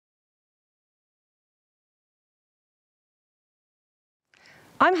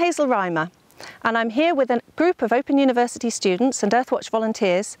I'm Hazel Rymer, and I'm here with a group of Open University students and Earthwatch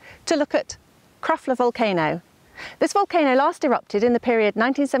volunteers to look at Krafla volcano. This volcano last erupted in the period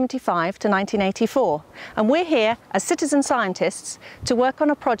 1975 to 1984, and we're here as citizen scientists to work on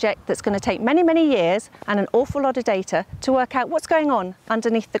a project that's going to take many, many years and an awful lot of data to work out what's going on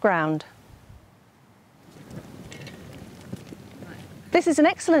underneath the ground. This is an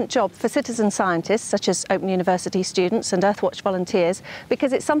excellent job for citizen scientists such as Open University students and Earthwatch volunteers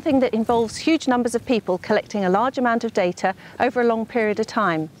because it's something that involves huge numbers of people collecting a large amount of data over a long period of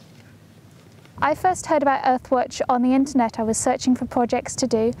time. I first heard about Earthwatch on the internet. I was searching for projects to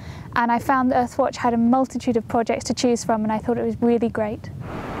do, and I found that Earthwatch had a multitude of projects to choose from, and I thought it was really great.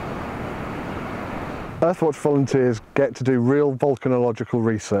 Earthwatch volunteers get to do real volcanological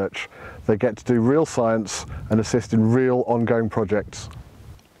research. They get to do real science and assist in real ongoing projects.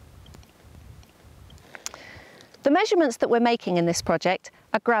 The measurements that we're making in this project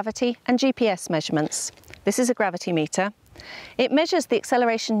are gravity and GPS measurements. This is a gravity meter. It measures the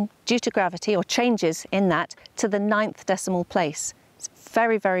acceleration due to gravity, or changes in that, to the 9th decimal place. It's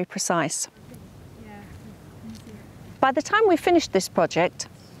very, very precise. By the time we've finished this project,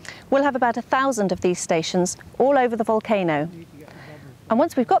 we'll have about 1,000 of these stations all over the volcano. And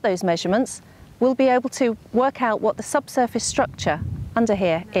once we've got those measurements, we'll be able to work out what the subsurface structure under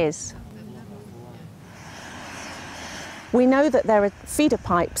here is. We know that there are feeder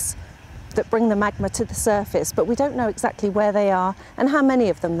pipes that bring the magma to the surface, but we don't know exactly where they are and how many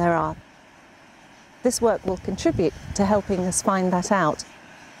of them there are. This work will contribute to helping us find that out.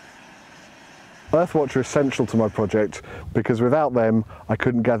 Earthwatch are essential to my project because without them I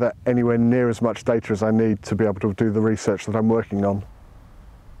couldn't gather anywhere near as much data as I need to be able to do the research that I'm working on.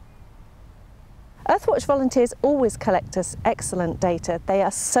 Earthwatch volunteers always collect us excellent data. They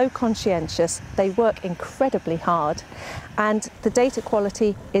are so conscientious, they work incredibly hard, and the data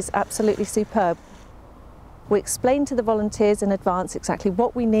quality is absolutely superb. We explain to the volunteers in advance exactly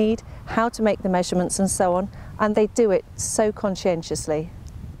what we need, how to make the measurements and so on, and they do it so conscientiously.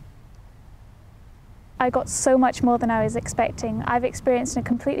 I got so much more than I was expecting. I've experienced a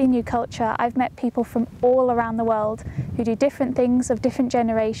completely new culture. I've met people from all around the world who do different things of different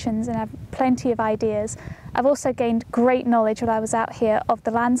generations and have plenty of ideas. I've also gained great knowledge while I was out here of the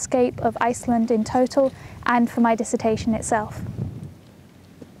landscape of Iceland in total and for my dissertation itself.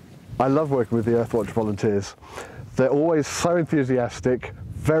 I love working with the Earthwatch volunteers. They're always so enthusiastic,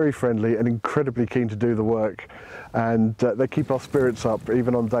 very friendly and incredibly keen to do the work, and they keep our spirits up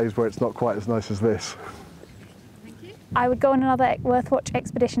even on days where it's not quite as nice as this. I would go on another Earthwatch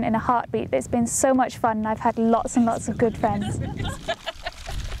expedition in a heartbeat. It's been so much fun and I've had lots and lots of good friends.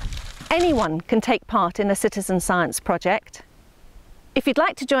 Anyone can take part in a citizen science project. If you'd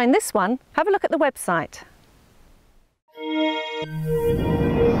like to join this one, have a look at the website.